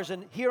stars,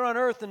 and here on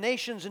earth the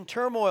nations in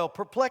turmoil,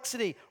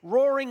 perplexity,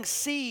 roaring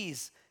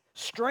seas,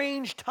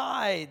 strange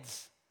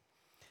tides.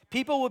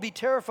 People will be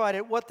terrified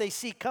at what they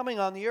see coming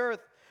on the earth,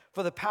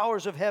 for the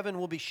powers of heaven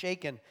will be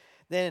shaken.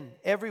 Then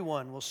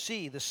everyone will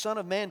see the Son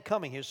of Man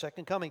coming, his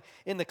second coming,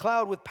 in the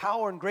cloud with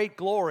power and great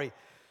glory.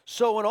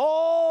 So when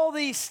all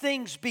these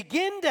things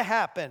begin to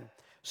happen,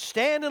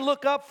 stand and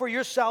look up, for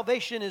your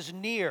salvation is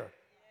near.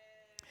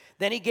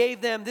 Then he gave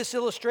them this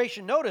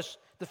illustration. Notice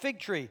the fig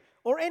tree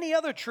or any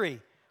other tree.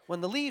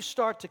 When the leaves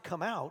start to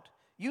come out,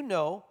 you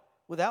know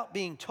without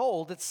being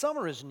told that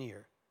summer is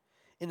near.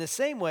 In the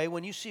same way,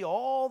 when you see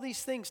all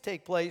these things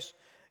take place,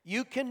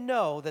 you can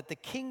know that the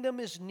kingdom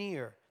is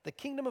near. The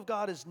kingdom of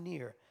God is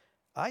near.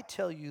 I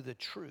tell you the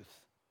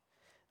truth.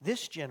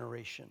 This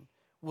generation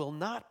will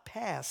not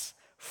pass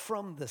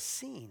from the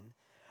scene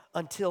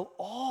until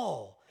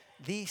all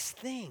these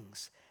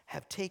things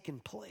have taken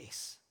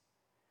place.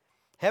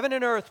 Heaven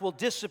and earth will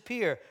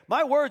disappear.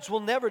 My words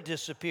will never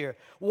disappear.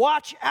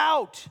 Watch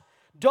out.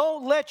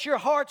 Don't let your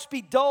hearts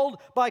be dulled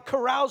by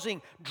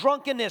carousing,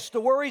 drunkenness,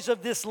 the worries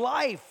of this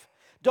life.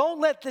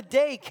 Don't let the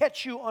day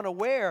catch you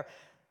unaware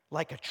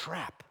like a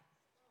trap.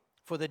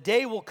 For the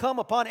day will come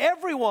upon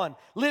everyone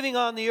living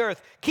on the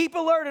earth. Keep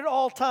alert at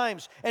all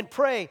times and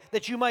pray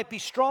that you might be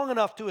strong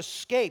enough to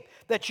escape,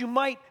 that you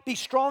might be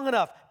strong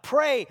enough.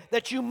 Pray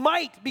that you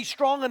might be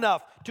strong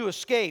enough to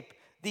escape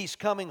these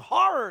coming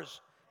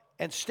horrors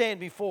and stand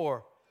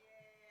before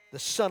the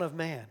Son of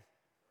Man.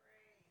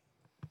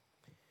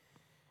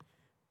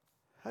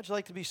 How'd you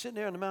like to be sitting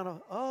there on the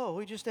mountain? Oh,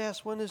 we just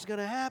asked when this is going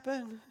to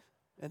happen.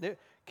 And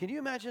can you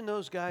imagine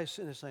those guys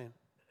sitting there saying,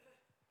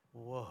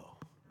 whoa.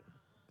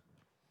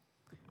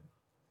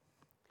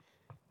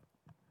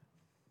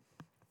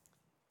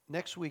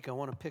 Next week, I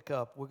want to pick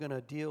up, we're going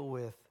to deal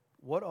with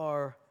what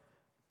are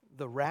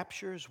the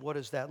raptures? What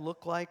does that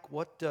look like?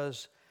 What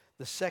does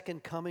the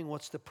second coming,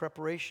 what's the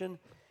preparation?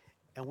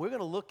 And we're going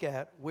to look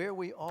at where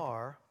we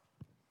are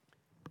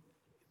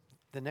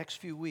the next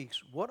few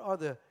weeks. What are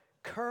the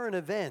current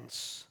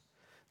events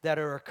that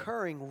are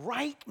occurring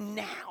right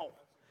now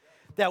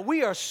that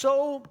we are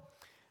so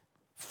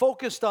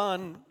focused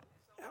on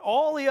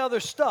all the other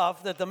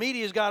stuff that the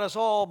media's got us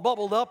all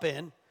bubbled up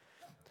in,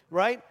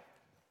 right?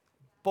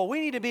 But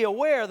we need to be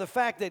aware of the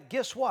fact that,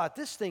 guess what?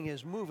 This thing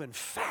is moving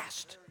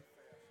fast.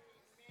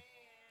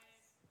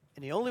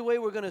 And the only way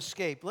we're going to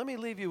escape, let me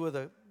leave you with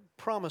a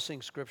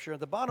promising scripture. At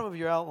the bottom of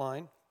your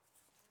outline,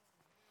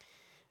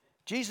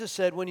 Jesus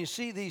said, when you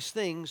see these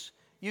things,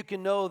 you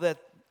can know that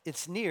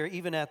it's near,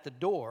 even at the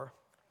door.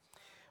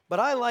 But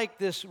I like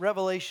this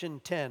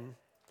Revelation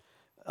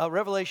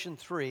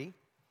 3.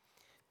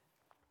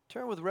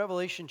 Turn with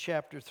Revelation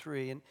chapter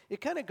 3. And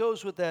it kind of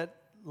goes with that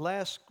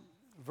last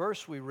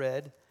verse we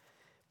read.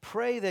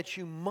 Pray that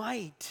you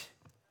might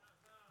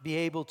be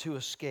able to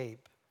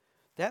escape.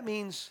 That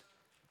means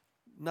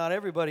not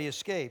everybody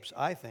escapes,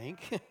 I think.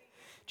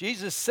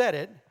 Jesus said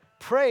it.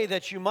 Pray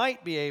that you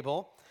might be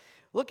able.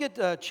 Look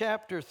at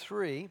chapter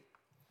 3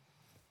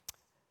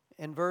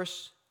 and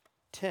verse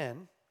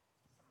 10.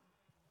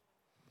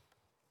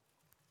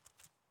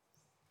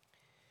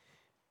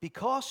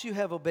 Because you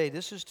have obeyed,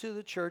 this is to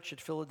the church at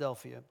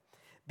Philadelphia,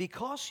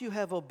 because you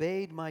have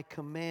obeyed my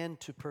command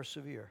to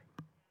persevere.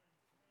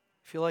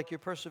 Feel like you're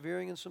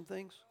persevering in some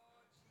things?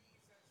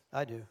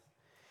 I do.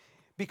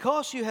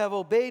 Because you have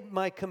obeyed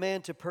my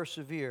command to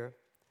persevere,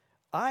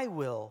 I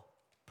will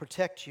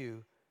protect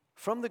you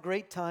from the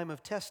great time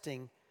of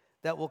testing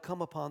that will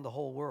come upon the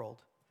whole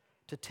world,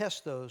 to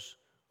test those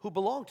who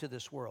belong to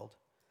this world.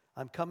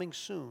 I'm coming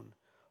soon.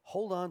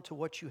 Hold on to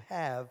what you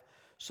have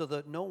so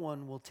that no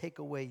one will take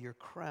away your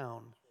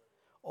crown.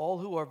 All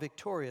who are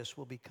victorious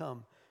will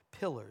become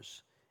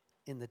pillars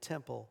in the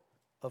temple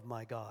of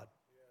my God,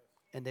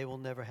 and they will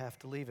never have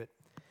to leave it.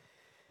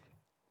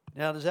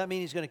 Now, does that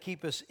mean he's going to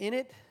keep us in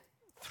it,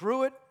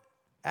 through it,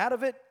 out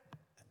of it?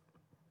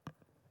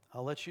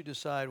 I'll let you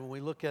decide. When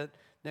we look at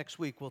next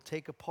week, we'll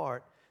take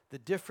apart the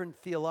different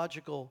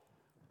theological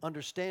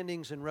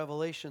understandings and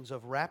revelations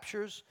of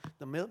raptures,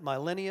 the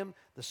millennium,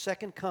 the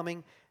second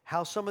coming,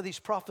 how some of these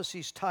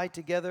prophecies tie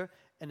together,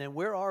 and then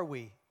where are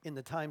we in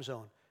the time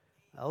zone?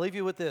 I'll leave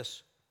you with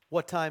this.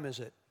 What time is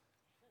it?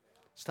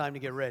 It's time to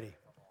get ready.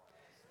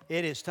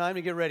 It is time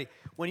to get ready.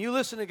 When you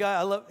listen to guys,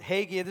 I love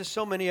Hagee, there's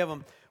so many of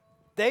them.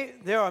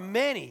 There are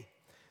many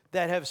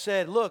that have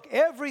said, look,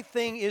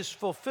 everything is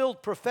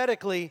fulfilled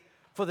prophetically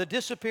for the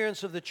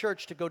disappearance of the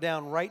church to go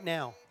down right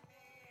now.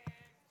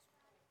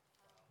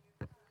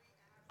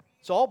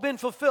 It's all been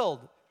fulfilled.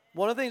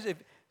 One of the things,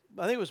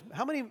 I think it was,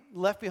 how many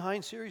Left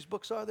Behind series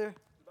books are there?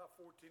 About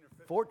 14 or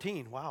 15.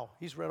 14, wow.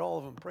 He's read all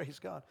of them, praise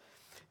God.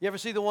 You ever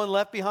see the one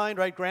Left Behind,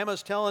 right?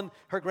 Grandma's telling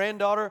her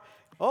granddaughter,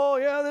 oh,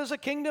 yeah, there's a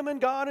kingdom in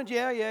God, and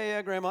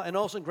yeah, Grandma. And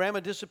all of a sudden,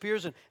 Grandma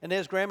disappears, and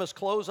there's Grandma's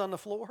clothes on the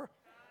floor.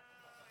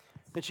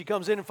 And she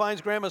comes in and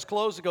finds Grandma's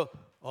clothes and goes,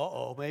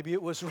 uh-oh, maybe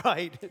it was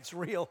right. It's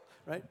real,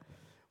 right?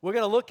 We're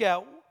going to look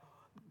at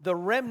the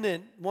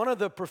remnant. One of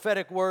the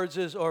prophetic words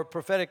is, or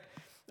prophetic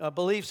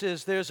beliefs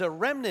is, there's a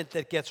remnant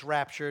that gets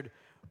raptured,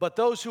 but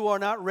those who are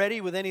not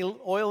ready with any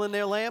oil in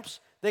their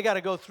lamps, they got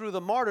to go through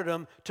the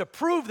martyrdom to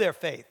prove their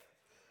faith.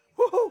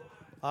 Woo-hoo!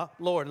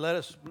 Lord, let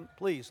us,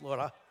 please,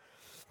 Lord.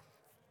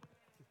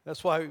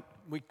 That's why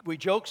we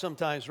joke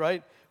sometimes,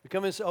 right? We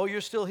come in and say, oh, you're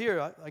still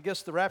here. I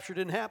guess the rapture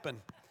didn't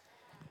happen.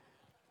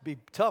 Be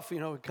tough,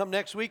 we come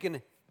next week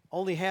and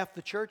only half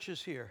the church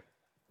is here.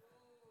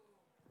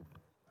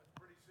 That's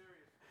pretty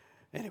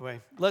serious.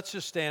 Anyway, let's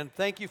just stand.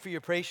 Thank you for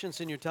your patience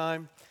and your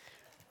time.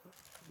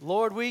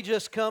 Lord, we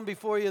just come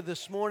before you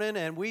this morning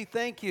and we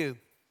thank you.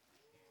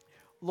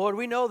 Lord,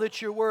 we know that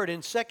your word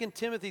in 2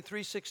 Timothy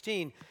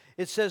 3:16,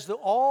 it says that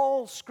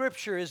all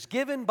Scripture is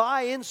given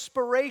by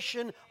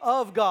inspiration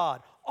of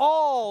God.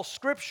 All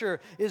Scripture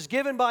is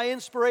given by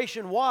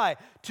inspiration. Why?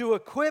 To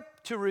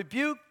equip, to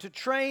rebuke, to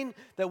train,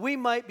 that we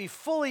might be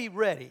fully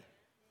ready.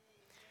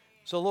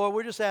 So, Lord,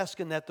 we're just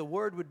asking that the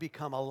Word would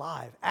become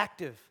alive,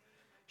 active,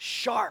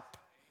 sharp,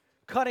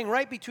 cutting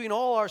right between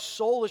all our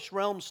soulish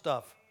realm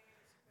stuff.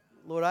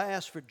 Lord, I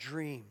ask for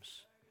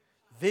dreams,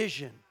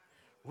 vision,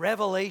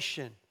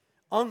 revelation,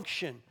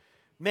 unction.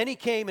 Many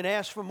came and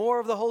asked for more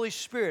of the Holy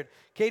Spirit.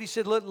 Katie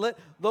said, let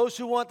those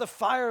who want the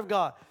fire of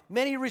God.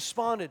 Many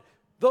responded.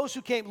 Those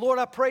who came, Lord,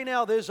 I pray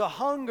now there's a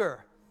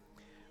hunger.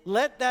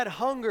 Let that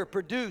hunger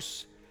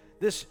produce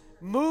this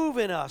move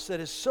in us that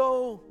is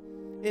so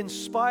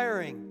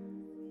inspiring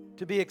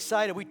to be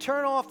excited. We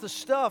turn off the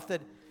stuff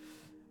that,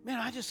 man,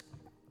 I just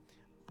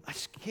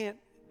can't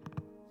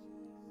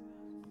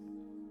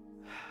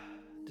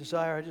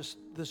desire.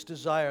 This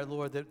desire,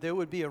 Lord, that there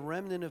would be a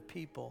remnant of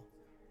people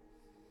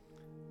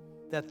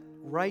that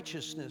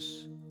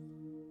righteousness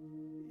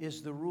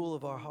is the rule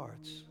of our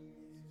hearts,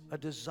 a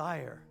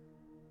desire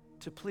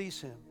to please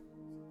Him,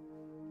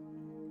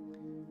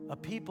 a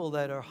people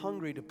that are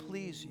hungry to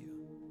please you.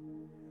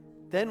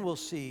 Then we'll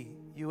see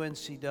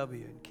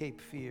UNCW and Cape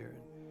Fear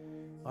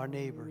and our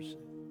neighbors.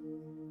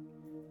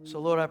 So,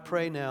 Lord, I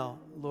pray now,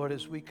 Lord,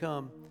 as we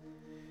come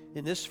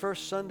in this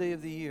first Sunday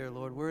of the year,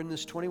 Lord, we're in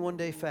this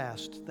 21-day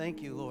fast.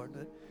 Thank you, Lord,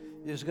 that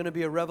there's going to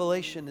be a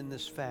revelation in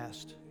this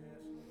fast.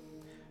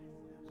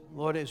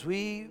 Lord, as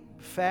we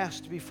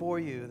fast before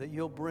you, that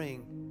you'll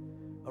bring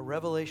a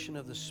revelation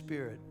of the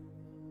Spirit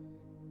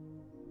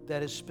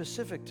that is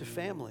specific to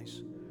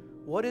families.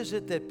 What is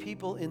it that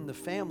people in the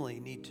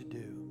family need to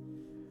do?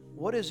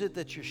 What is it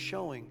that you're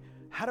showing?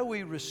 How do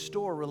we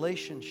restore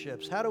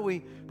relationships? How do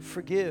we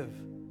forgive?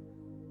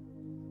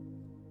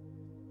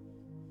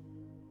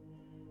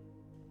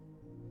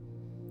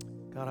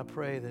 God, I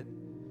pray that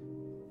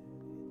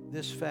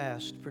this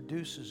fast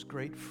produces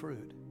great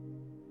fruit.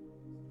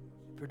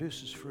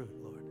 Produces fruit,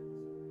 Lord.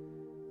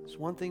 It's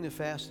one thing to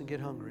fast and get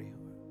hungry.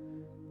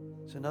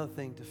 It's another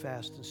thing to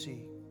fast and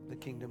see the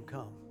kingdom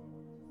come.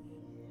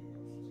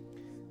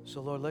 So,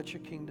 Lord, let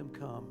your kingdom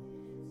come.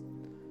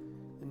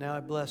 And now I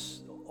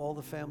bless all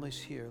the families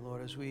here,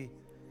 Lord, as we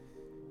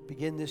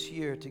begin this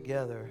year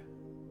together.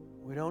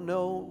 We don't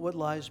know what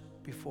lies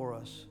before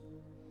us,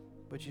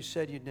 but you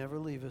said you'd never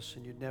leave us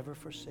and you'd never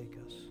forsake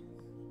us.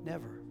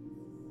 Never.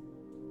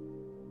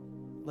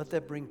 Let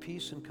that bring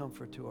peace and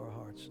comfort to our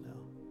hearts now.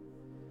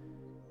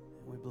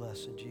 We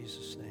bless in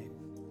Jesus' name.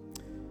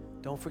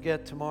 Don't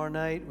forget, tomorrow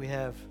night we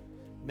have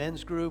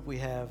men's group. We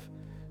have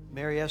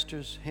Mary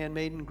Esther's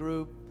handmaiden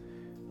group.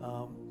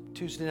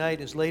 Tuesday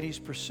night is Ladies'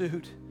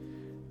 Pursuit.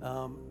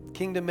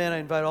 Kingdom Men, I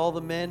invite all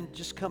the men,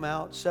 just come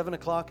out, 7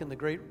 o'clock in the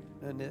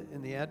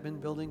admin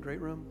building,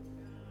 great room.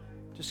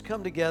 Just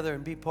come together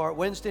and be part.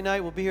 Wednesday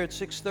night we'll be here at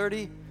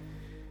 6:30.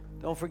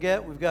 Don't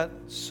forget, we've got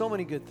so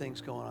many good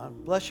things going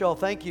on. Bless you all.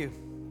 Thank you.